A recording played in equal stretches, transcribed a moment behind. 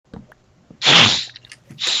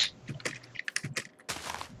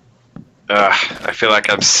I feel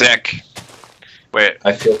like I'm sick. Wait.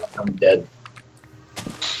 I feel like I'm dead.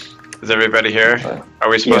 Is everybody here? Are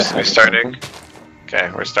we supposed to be starting? Okay,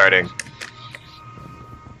 we're starting.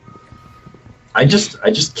 I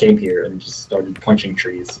just came here and just started punching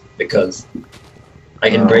trees because I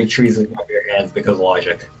can break trees with my bare hands because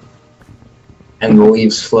logic. And the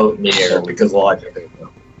leaves float in the air because logic.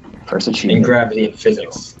 First achievement. And gravity and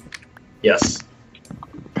physics. Yes.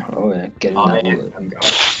 Oh yeah, get it. I'm God.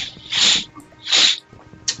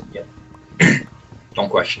 Yep. Don't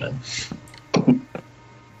question it.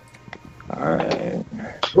 Alright.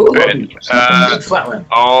 Flatland.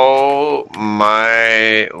 Oh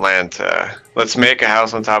my Lanta. Let's make a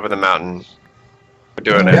house on top of the mountain. We're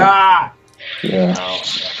doing it. Yeah. Yeah.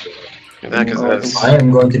 I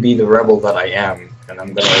am going to be the rebel that I am, and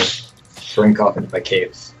I'm going to shrink off into my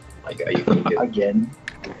caves. Like I usually do. Again?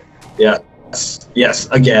 Yes. Yes,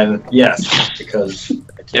 again. Yes. Because...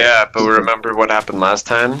 Yeah, but remember what happened last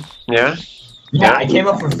time? Yeah? Yeah, I came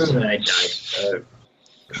up for food and I died.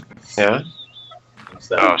 Yeah?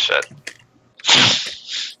 So. Oh, shit.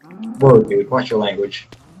 Whoa, dude, watch your language.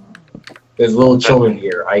 There's little children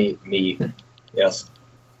here. Me. Yes.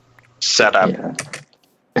 Shut up. Yeah.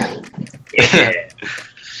 Hey,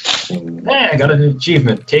 I got an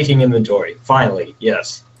achievement. Taking inventory. Finally,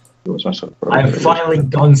 yes. I've finally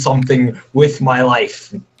done something with my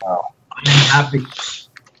life. I'm happy.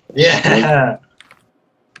 Yeah.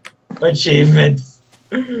 Achievement.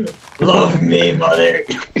 Love me, mother.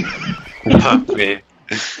 Love me.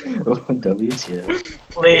 WTF.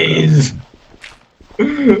 Please.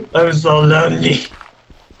 I'm so lonely.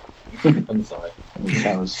 I'm sorry.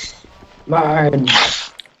 Cows. Mine.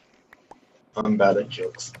 I'm bad at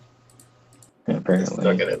jokes. Yeah, apparently.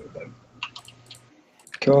 Stuck at everything.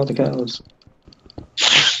 Kill all the cows.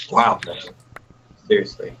 Wow, man.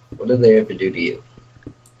 Seriously. What did they ever do to you?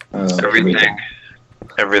 Everything.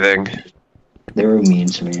 Everything. They were mean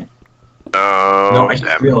to me. Oh, no, I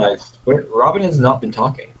just realized. Robin has not been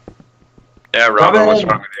talking. Yeah, Robin, what's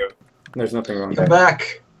wrong with you? There's nothing wrong Come there.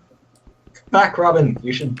 back. Come back, Robin.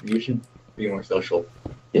 You should be more social.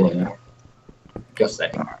 Yeah. Just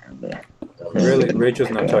saying. Really, Rachel's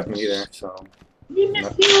not talking either, so... We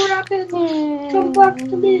miss you, Robin. Come back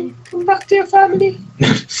to me. Come back to your family.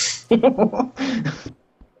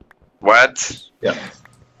 What? Yeah.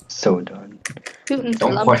 So done.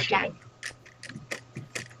 Don't question it.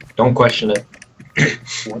 Don't question it.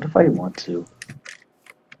 What if I want to?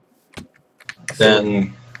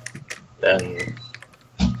 Then...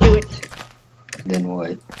 Do it. Then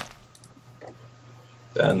what?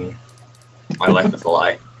 Then... My life is a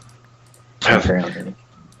lie. Apparently.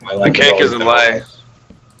 My life The cake is a lie.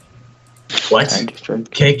 What?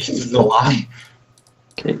 Cake. Cake is a lie.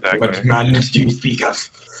 Exactly. What madness do you speak of?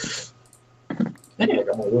 Hey, I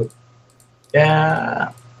got my wood.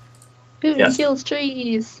 Yeah. Putin Yes. kills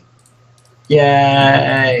trees.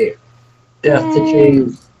 Yay! Death to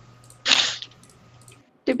trees.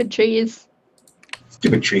 Stupid trees.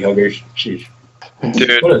 Stupid tree huggers. Sheesh.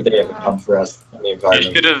 Dude, What have they ever done for us in the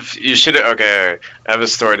environment? you should have, okay, I have a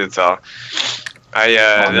story to tell.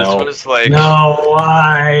 This no. was like... No,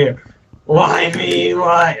 why? Why me?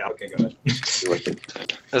 Why? Okay, go ahead.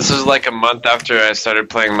 This was like a month after I started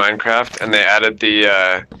playing Minecraft, and they added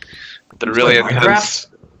the really Like intense...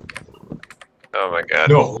 Oh my god.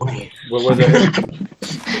 No way. What was it?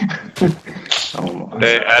 Oh my.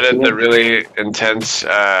 They added the really intense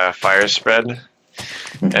fire spread,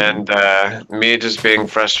 and me just being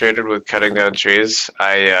frustrated with cutting down trees,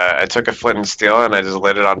 I took a flint and steel and I just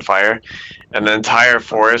lit it on fire, and the entire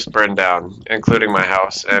forest burned down, including my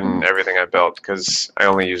house and everything I built, because I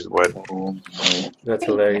only used wood. Oh my. That's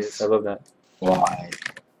hilarious. I love that. Why?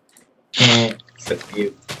 So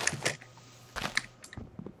cute.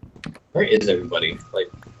 Where is everybody? Like,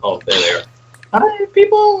 oh, there they are. Hi,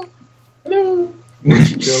 people! Hello!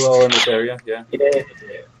 Still all in this area? Yeah, Yeah.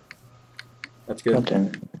 that's God good. damn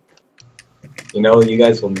it. You know, you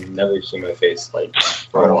guys will never see my face, like,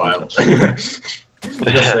 for a while. Just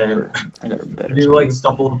saying. I got a better. You, like,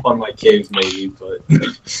 stumble upon my caves, maybe, but...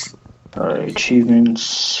 Alright,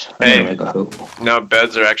 achievements. I'm Hey. gonna make a hope. Now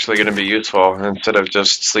beds are actually going to be useful, instead of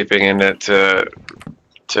just sleeping in it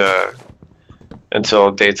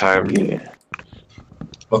until daytime. Yeah.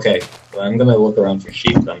 Okay, well, I'm gonna look around for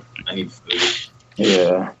sheep, then. I need food.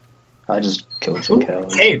 Yeah. I just killed some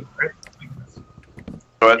cows. Hey!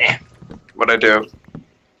 What? What'd I do?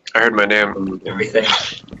 I heard my name. Everything.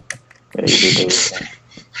 Yeah, you did everything.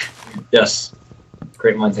 Yes.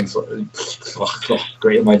 Great minds think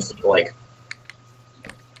great minds think alike.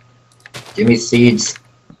 Give me seeds.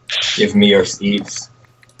 Give me your seeds.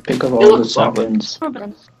 Pick up all the saplings.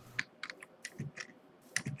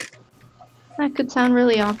 That could sound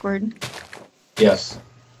really awkward. Yes,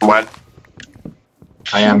 What?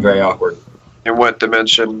 I am very awkward. In what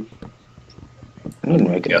dimension? I need to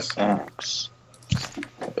make an Yes. axe.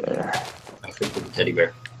 There. I think with the teddy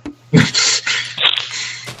bear.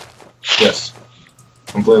 Yes.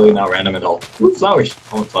 Completely not random at all. Ooh, flowers.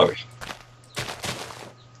 I want flowers.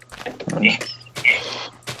 Alright.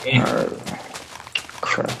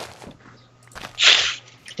 Crap.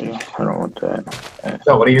 Yeah, I don't want that.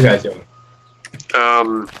 So, what are you guys doing?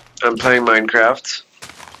 I'm playing Minecraft.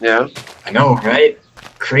 Yeah. I know, right?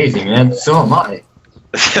 Crazy, man. So am I.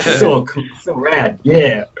 So cool. So rad.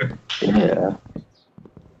 Yeah. Yeah.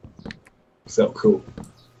 So cool.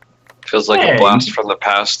 Feels like Hey. a blast from the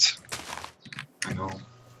past. I know.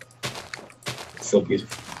 It's so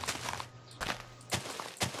beautiful.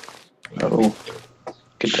 Oh.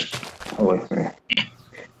 Get that away from me.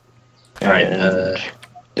 Alright,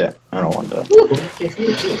 Yeah, I don't want that.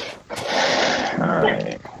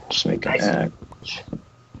 Alright. Just make an axe.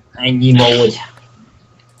 I need more wood.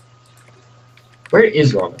 Where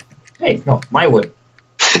is Robin? Hey, no, my wood.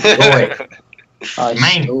 Go away. I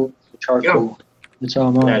Mine. stole the charcoal. It's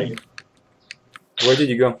all Get outta mine. here. Where did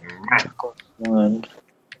you go? And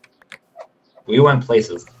We went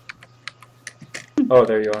places. Oh,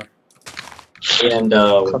 there you are. And,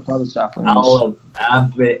 cut all the saplings.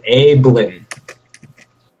 Ablin.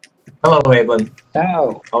 Hello, Ablin.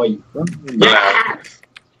 Ow! How are you? Yeah.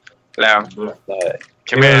 Hello.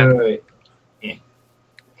 Come here. Wait.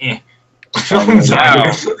 I'm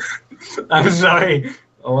sorry. I'm sorry.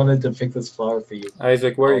 I wanted to pick this flower for you.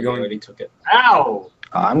 Isaac, where are you I going? already took it. Ow!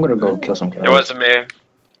 I'm gonna go kill some cows. It wasn't me.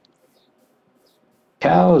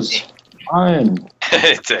 Cows! Fine!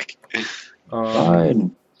 Dick.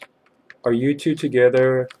 Fine! Are you two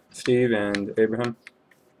together, Steve and Abraham?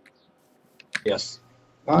 Yes.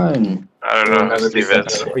 Fine! I don't know who Steve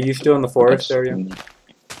is. Are you still in the forest area?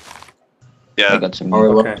 I Yeah. got some. Our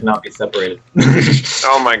love Okay. cannot be separated.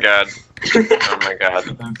 Oh my god. Oh my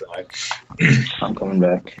god. I'm sorry. I'm coming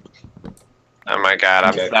back. Oh my god.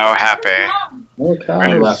 I'm Okay. so happy. More I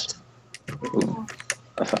cows! left. Ooh.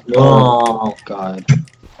 I found, Oh, God.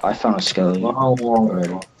 I found a skeleton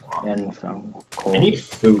already. And found coal. I need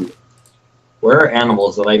food. Where are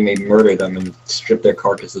animals that I may murder them and strip their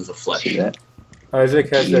carcasses of flesh? See that? Isaac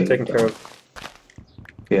has that taken care of.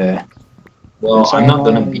 Yeah. Well, It's I'm not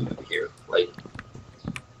gonna all- be here. Like,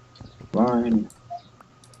 Fine.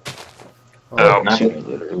 Oh. not I gonna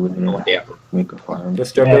literally wouldn't know the apple. make a farm. Let's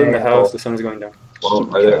start building the house. The sun's going down.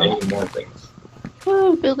 Well, are there any more things?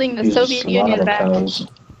 Oh, building the Use Soviet a lot Union of back. cows.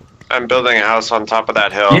 I'm building a house on top of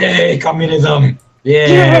that hill. Yay, communism!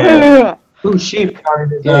 Yeah! Ooh, sheep!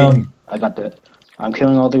 Communism! I got that. I'm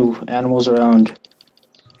killing all the animals around.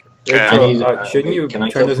 Okay. I need- Shouldn't you can I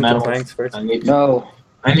turn kill this some into animals? planks first? I need No!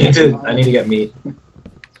 to get meat.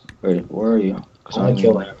 Wait, where are you? I 'Cause wanna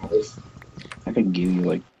kill animals. I could give you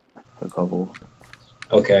like a couple.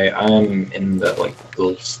 Okay, I'm in the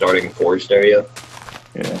the starting forest area.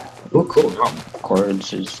 Yeah. Oh, cool. No.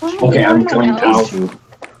 Cords is Okay, I'm killing Animals. cows.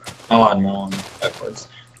 Oh, no, backwards.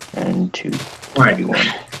 and 2. Alright, Maybe 1.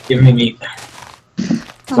 give me meat.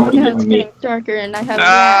 Oh, Somebody no, give it's me meat. getting darker and I have rags.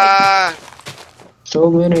 Ah! So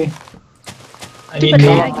many. I need Stupid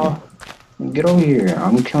meat. bag. Get over here.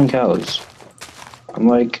 I'm killing cows. I'm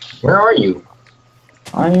like, Where are you?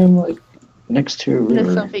 I am like next to a The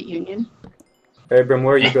river. Soviet Union. Abraham,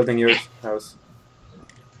 where are you building your house?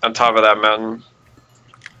 On top of that mountain.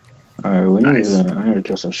 Alright, we need Nice. I need to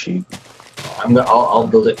kill some sheep. I'll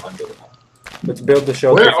build it under the wall. Let's build the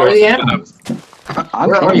shelter Where are first. the animals? I'm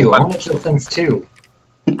Where are killing you? I them. want to kill things too.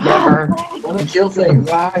 Never. I want to kill things.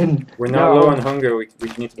 Fine. We're not No. low on hunger. We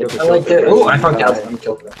need to build a I like shelter that. Oh, first. I found cows. I'm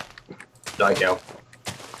killing them. Die, cow.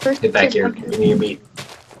 First, Get back just here. one- Give me your meat.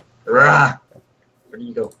 Rah! Where do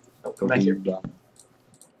you go? Oh, come back here.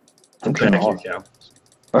 I'm Get killing back all. here,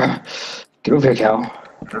 cow. Get over here,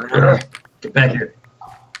 cow. Get back here.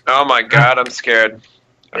 Oh my god, I'm scared.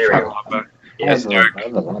 There we go. Yes, I dark.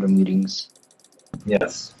 have a lot of meetings.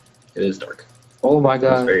 Yes, it is dark. Oh my It's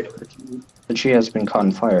god. very dark. The tree has been caught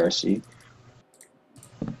on fire, see?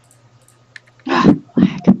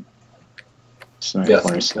 It's not Yes,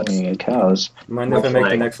 funny that's- slaying at cows. Mind if I make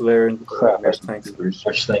the next layer and Crap. there's planks?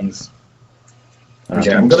 Such things. I don't Okay,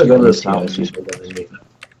 think I'm gonna it's go to this gonna mountain see us.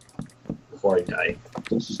 before I die.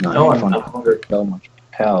 This is not No, even I'm fun. not hungry. Kill much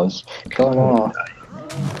cows. Kill them all.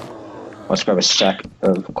 Let's grab a stack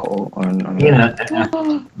of coal. On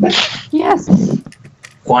Yes.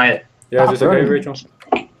 Quiet. Yeah, is this okay, burning. Rachel?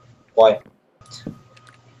 Quiet. I'm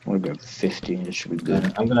gonna grab 50. It should be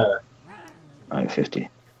good. I'm gonna. Alright, 50.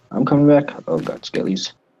 I'm coming back. Oh god,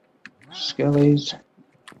 skellies. Skellies.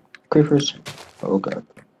 Creepers. Oh god.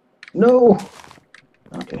 No!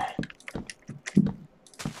 Okay.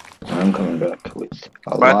 I'm coming back with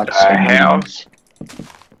a What lot the hell? of these.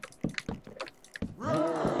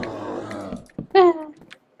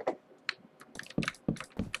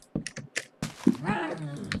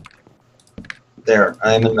 There,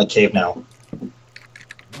 I am in my cave now.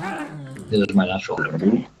 This is my natural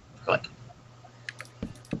habitat. Like,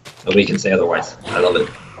 nobody can say otherwise. I love it.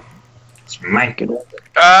 It's mine.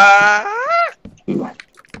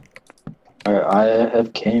 Alright, I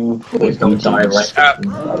have came Please don't die right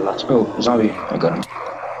now. Let's go. Zombie. I got him.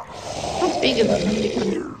 How big is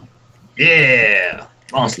it? Yeah!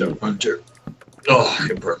 Monster Hunter. Oh,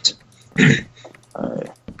 it burnt. Alright.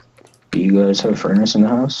 Do you guys have a furnace in the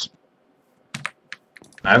house?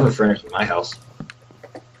 I have a furnace in my house.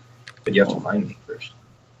 But you have to find me first.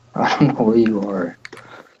 I don't know where you are.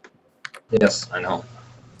 Yes, I know.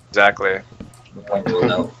 Exactly. I will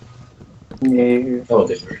know. Yeah. Oh,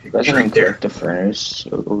 there's You guys right didn't there. take the furnace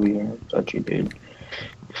over here. I thought you did.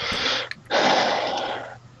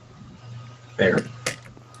 There.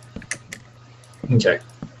 Okay.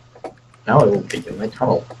 Now I will begin my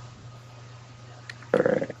tunnel.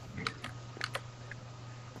 Alright.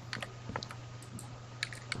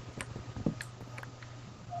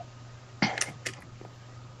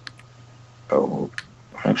 Oh,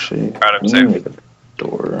 actually, Alright, I'm I safe. need a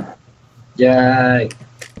door. Yay!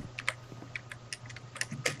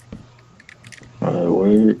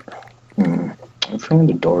 Where? I'm feeling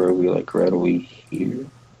the door will be like right over here.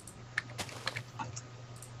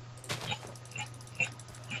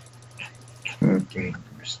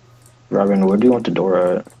 Robin, where do you want the door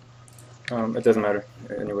at? It doesn't matter.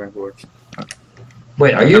 Anywhere works.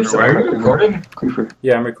 Wait, are you recording? Creeper.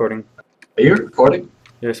 Yeah, I'm recording. Are you recording?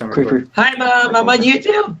 Yes, I'm Creeper. recording. Hi, Mom! I'm on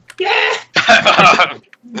YouTube! Yeah!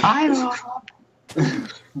 Hi, Mom.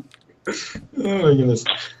 Oh my goodness.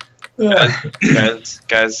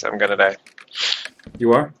 guys, I'm gonna die.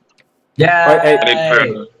 You are? Yeah! Hey, I need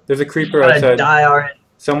food. There's a creeper I'm gonna outside. die already.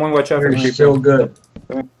 Someone watch out for the You're creeper. so good.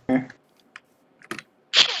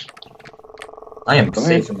 I am Come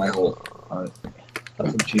safe here. in my hole.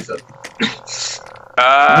 That's what she said.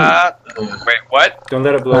 Wait, what? Don't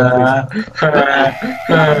let it blow, please.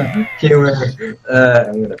 Humor.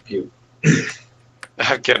 I'm gonna puke.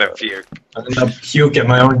 I'm gonna puke. I'm gonna puke at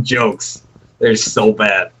my own jokes. They're so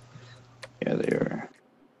bad. Yeah, they are.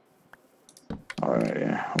 Alright,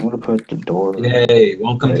 I'm gonna put the door. Yay!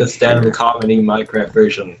 Welcome to stand-up comedy Minecraft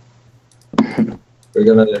version. We're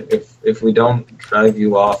gonna, if we don't drive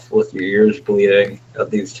you off with your ears bleeding at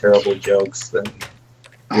these terrible jokes, then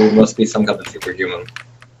you must be some kind of superhuman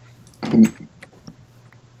I'm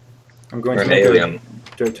going or to an make alien.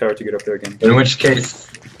 a tower to get up there again. In which case,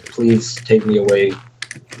 please take me away.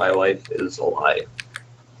 My life is a lie.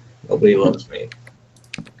 Nobody loves me.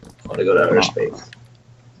 I want to go to outer space.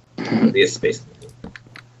 I want to be a space movie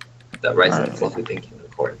that writes a fluffy thinking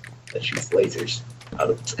report that shoots lasers out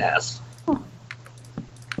of its ass.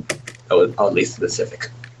 Oddly specific.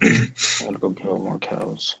 I'm gonna go kill more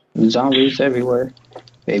cows. Zombies everywhere.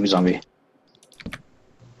 Baby zombie.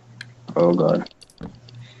 Oh god.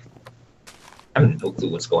 I have no clue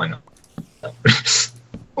what's going on.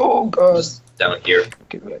 Oh god. Just down here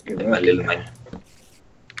Get back, get in my back. little mine.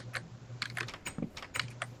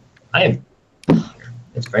 I am.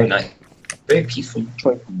 It's very nice. Very peaceful. It's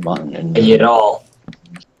like mutton and I eat it all.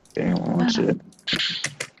 anyone wants it.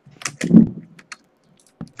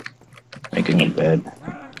 Making a bed.